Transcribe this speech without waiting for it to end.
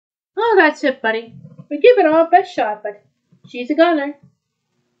that's it, buddy. We give it our best shot, but she's a goner.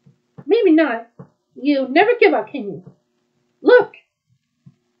 Maybe not. You never give up, can you? Look!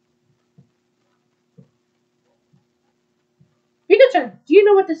 Pikachu, do you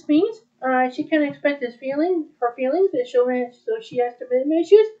know what this means? She can't expect her feelings to show her, so she has to minimize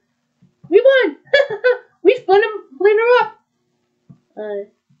issues. We won! We split her up!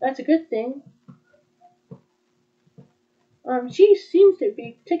 That's a good thing. She seems to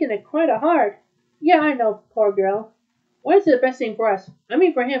be taking it quite hard. Yeah, I know, poor girl. What is the best thing for us? I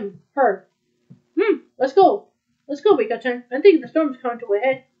mean for him, her. Let's go. Let's go, Pikachu. I think the storm's coming to a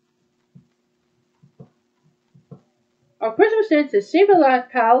head. Our Christmas dance is save a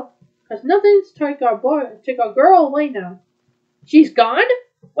lot, pal. Cause nothing's took our girl away now. She's gone?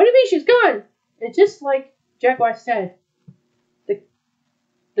 What do you mean she's gone? It's just like Jaguar said.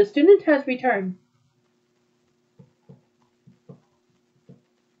 The student has returned.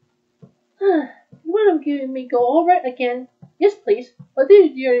 You want to me go over it again? Yes, please. But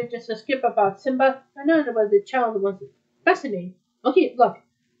this year just a skip about Simba and none about the child was fascinating. Okay, look.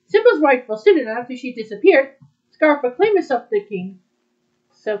 Simba's rightful student after she disappeared. Scarf proclaimed herself the king.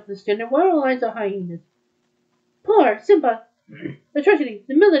 Self the student moralized the hyenas. Poor Simba. The tragedy,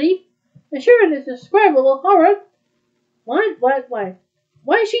 the melody, the sure indescribable horror. What?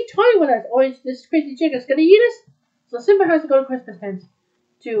 Why is she toying with us? Or is this crazy chick is gonna eat us? So Simba has to go to Christmas dance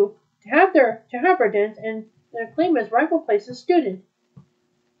to have her dance and claim his rightful place as student.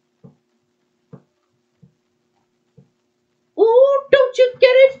 Oh, don't you get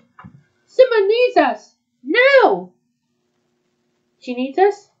it? Simba needs us. No! She needs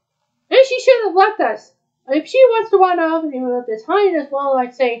us? And she should have left us. If she wants to run off and with this highness, well,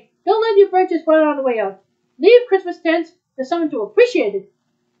 I'd say, don't let your bridges run on the way out. Leave Christmas dance for someone to appreciate it.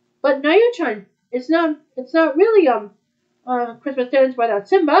 But Naomi-chan, it's not really Christmas dance without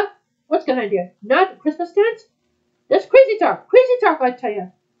Simba. What's gonna do? Not Christmas dance? That's crazy talk, I tell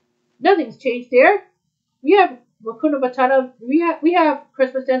you. Nothing's changed there. We have Hakuna Matata. We have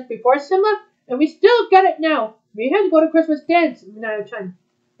Christmas dance before Simba, and we still get it now. We have to go to Christmas dance, Naomi-chan.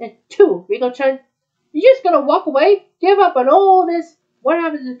 And 2, Rico-chan, you're just gonna walk away, give up on all this. What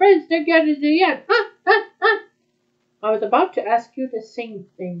happens to friends? They're getting to the end. I was about to ask you the same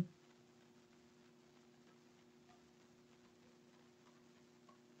thing.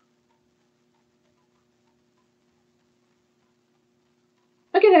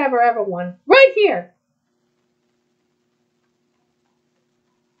 I could have her ever one. Right here!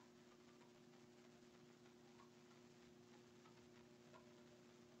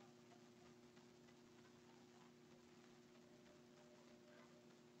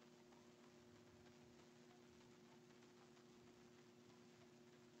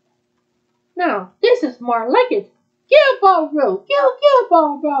 Now, this is more like it. Go ball roll, go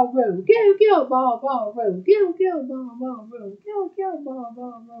ball roll, go ball roll, go ball roll, go ball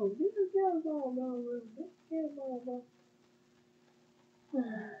roll, go ball roll, go ball roll.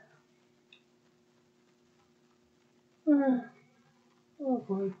 Oh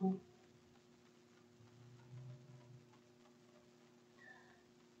boy.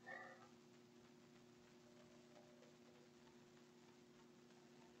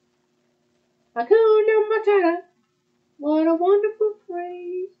 Hakuna Matata. What a wonderful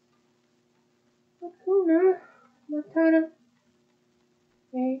phrase. Hakuna Matata.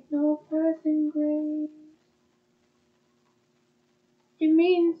 Ain't no passing grade. It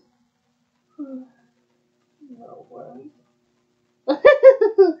means no worries.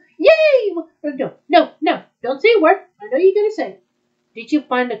 Yay! No. Don't say a word. I know you're gonna say. Did you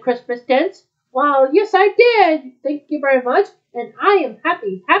find the Christmas dance? Well, yes, I did. Thank you very much. And I am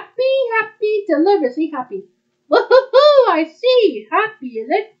happy, deliciously happy. Woohoo! I see. Happy, is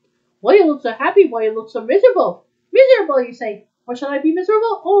it? Why you look so happy? Why you look so miserable? Miserable, you say. Or shall I be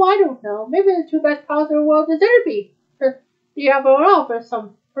miserable? Oh, I don't know. Maybe the 2 best pals in the world deserve me. They have gone off for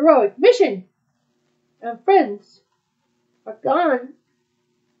some heroic mission. And friends are gone.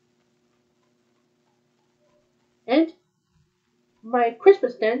 And my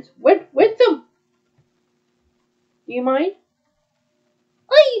Christmas dance went with them. Do you mind?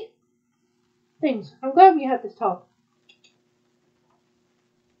 Aye! Thanks. I'm glad we had this talk.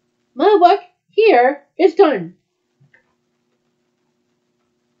 My work here is done.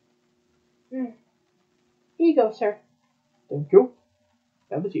 Here you go, sir. Thank you.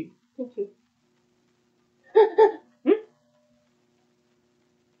 Have a seat. Thank you.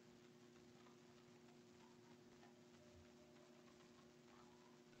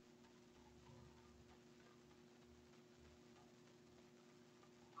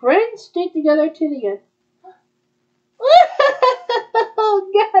 Friends stick together to the end.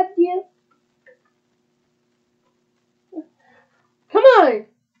 Oh, God, you.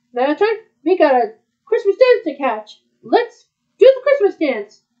 Lantern, we got a Christmas dance to catch. Let's do the Christmas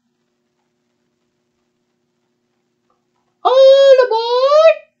dance. All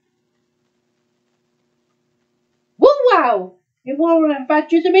aboard! Whoa, wow! You want to fat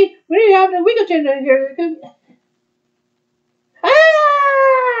juice of me? We didn't have the wiggle chain down here.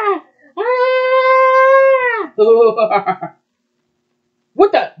 Ah! Ah!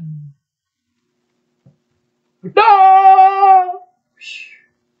 What the? No!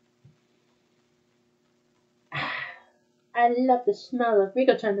 I love the smell of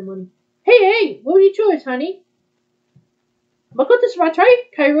wiggle chain in the morning. Hey, what are your choice, honey? Makoto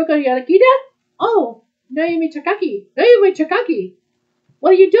Swatai, Kairuka Yanagida? Oh, Naomi Takagi. Naomi Takagi!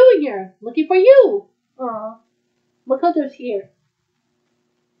 What are you doing here? Looking for you. Aw, Makoto's here.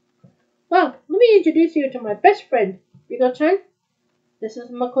 Well, let me introduce you to my best friend, Rigo-chan. This is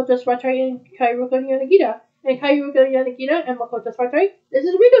Makoto Swatai and Kairuka Yanagida. And Kairuka Yanagida and Makoto Swatai. This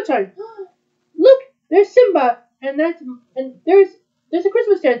is Rigo-chan. Look, there's Simba, and there's a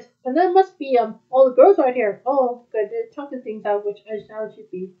Christmas dance, and that must be all the girls right here. Oh, good, they're talking things out, which as how it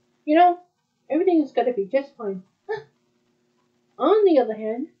should be. You know, everything is gonna be just fine. On the other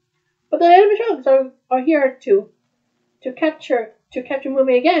hand, but the animatronics are here to capture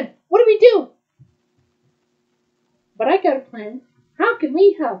Mumi again. What do we do? But I got a plan. How can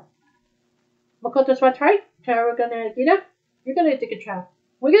we help? Makoto Swatai, Kairuka Yanagida, you're gonna dig a trap.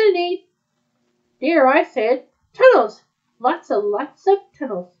 We're gonna need, dare I said, tunnels. Lots of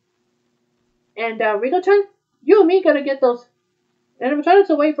tunnels. And Rigo-chan, you and me gotta get those animatronics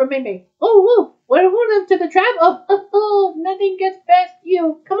away from Mimi. Oh, wanna hold them to the trap? Oh, nothing gets past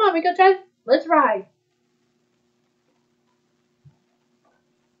you. Come on, Rigo-chan, let's ride.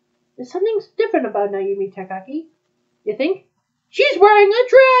 There's something different about Naomi Takagi. You think? She's wearing a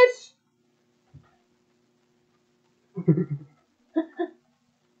dress!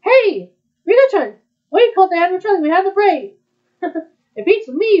 Hey, Rigo-chan, what do you call the animatronics we have the brain? It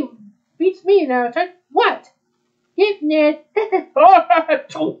beats me now, Chan. What? Give Ned.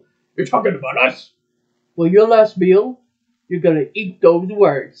 You're talking about us? Well, your last meal, you're gonna eat those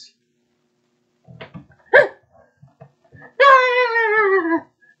words.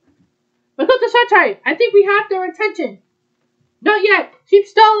 Makoto Swatai, I think we have their attention. Not yet. Keep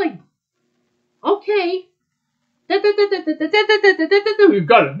stalling. Okay. You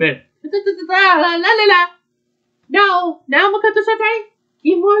got it, man. Now, Makoto Swatai,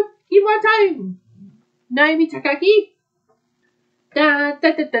 keep more time. Naomi Takagi.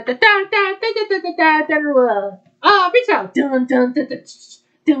 Reach out.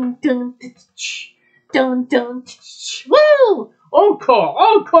 Woo! Encore!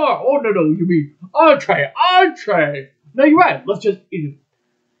 Oh, no, you mean entree. No, you're right. Let's just eat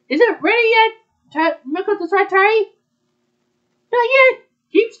it. Is it ready yet, Makoto Swatai? Not yet.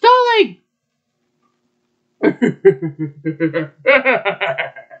 Keep stalling.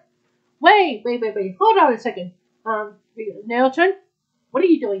 Wait. Hold on a second. Nail-chan, what are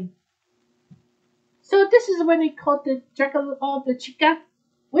you doing? So this is when they called the Jekyll of the Chica.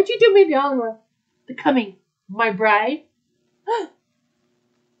 What'd you do me the honor of becoming my bride? I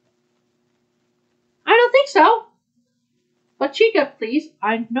don't think so. But Chica, please,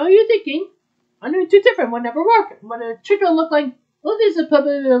 I know you're thinking. I know two different will never work. When a Chica look like, well, this is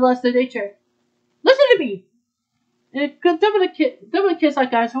probably the last of nature. Listen to me. Double kiss like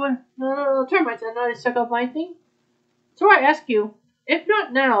guys. No, termites are not a circle blind thing. So I ask you, if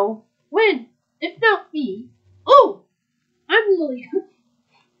not now, when? If not me. Oh, I'm Lily.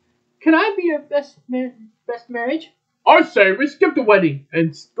 Can I be your best marriage? I say we skip the wedding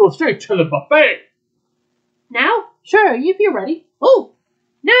and go straight to the buffet. Now? Sure, if you're ready. Oh,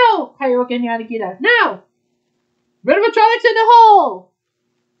 now, Kairuka Yanagida. Now! Animatronics in the hole!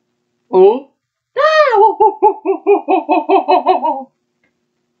 Oh? Now!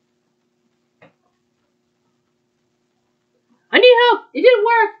 I need help! It didn't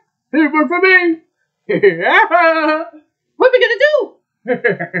work! It didn't work for me! What are we gonna do?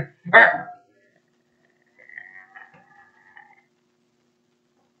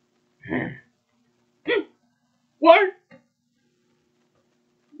 What?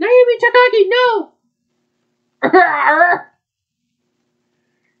 Naomi Takagi, no!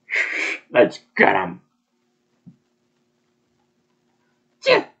 Let's get him.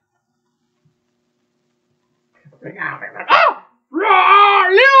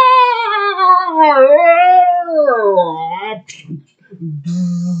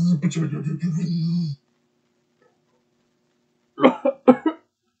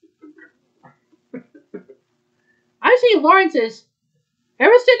 I see Lawrence's.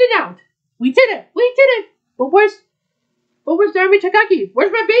 Ever send it out. We did it. But Oh, where's Naomi Takagi?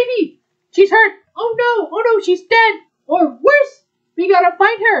 Where's my baby? She's hurt. Oh no, she's dead. Or worse, we gotta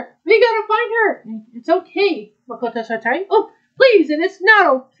find her. It's okay, Makoto Satai. Oh, please, and it's not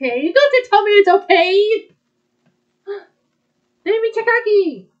okay. Don't you tell me it's okay. Naomi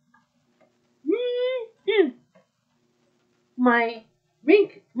Takagi. My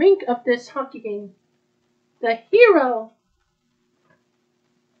rink of this hockey game. The hero.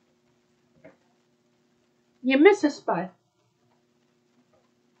 You miss a spot.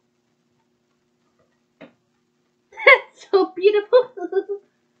 That's so beautiful.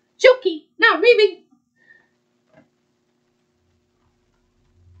 Jokey, not raving.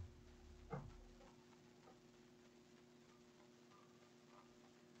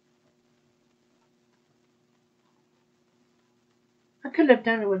 I couldn't have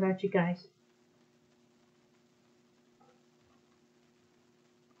done it without you guys.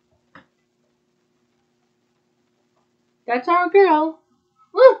 That's our girl.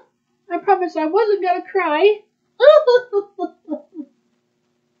 I promised I wasn't gonna cry.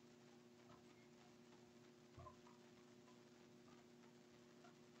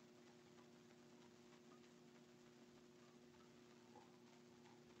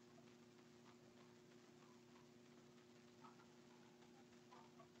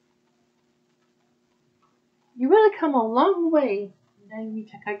 You really come a long way, Naomi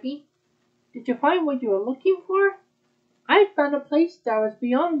Takagi. Did you find what you were looking for? I found a place that was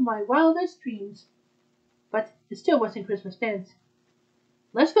beyond my wildest dreams. But it still wasn't Christmas dance.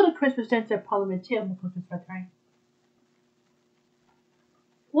 Let's go to Christmas dance at Parliament Hill, Makoto Satai.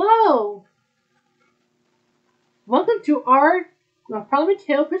 Whoa! Welcome to our Parliament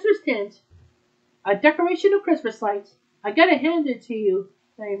Hill Christmas dance. A decoration of Christmas lights. I gotta hand it to you,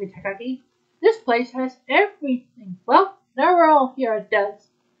 Naomi Takagi. This place has everything. Well, now we're all here, it does.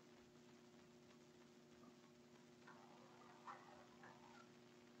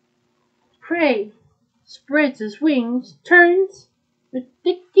 Prey spreads his wings, turns, with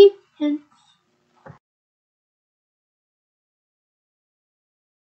dicky and